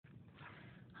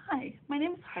Hi, my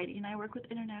name is Heidi, and I work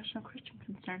with International Christian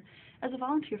Concern as a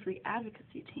volunteer for the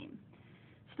advocacy team.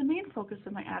 So the main focus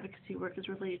of my advocacy work is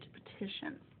related to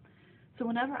petitions. So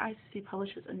whenever ICC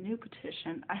publishes a new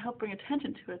petition, I help bring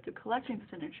attention to it through collecting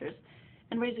signatures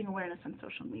and raising awareness on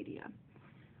social media.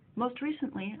 Most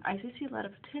recently, ICC led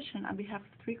a petition on behalf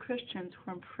of 3 Christians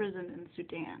who were imprisoned in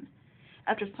Sudan.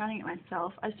 After signing it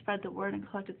myself, I spread the word and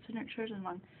collected signatures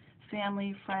among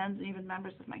family, friends, and even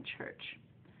members of my church.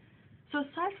 So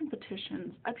aside from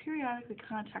petitions, I periodically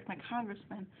contact my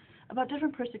congressman about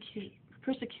different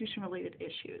persecution-related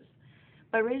issues.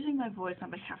 By raising my voice on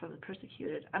behalf of the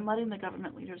persecuted, I'm letting the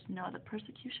government leaders know that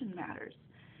persecution matters,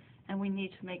 and we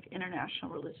need to make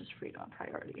international religious freedom a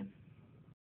priority.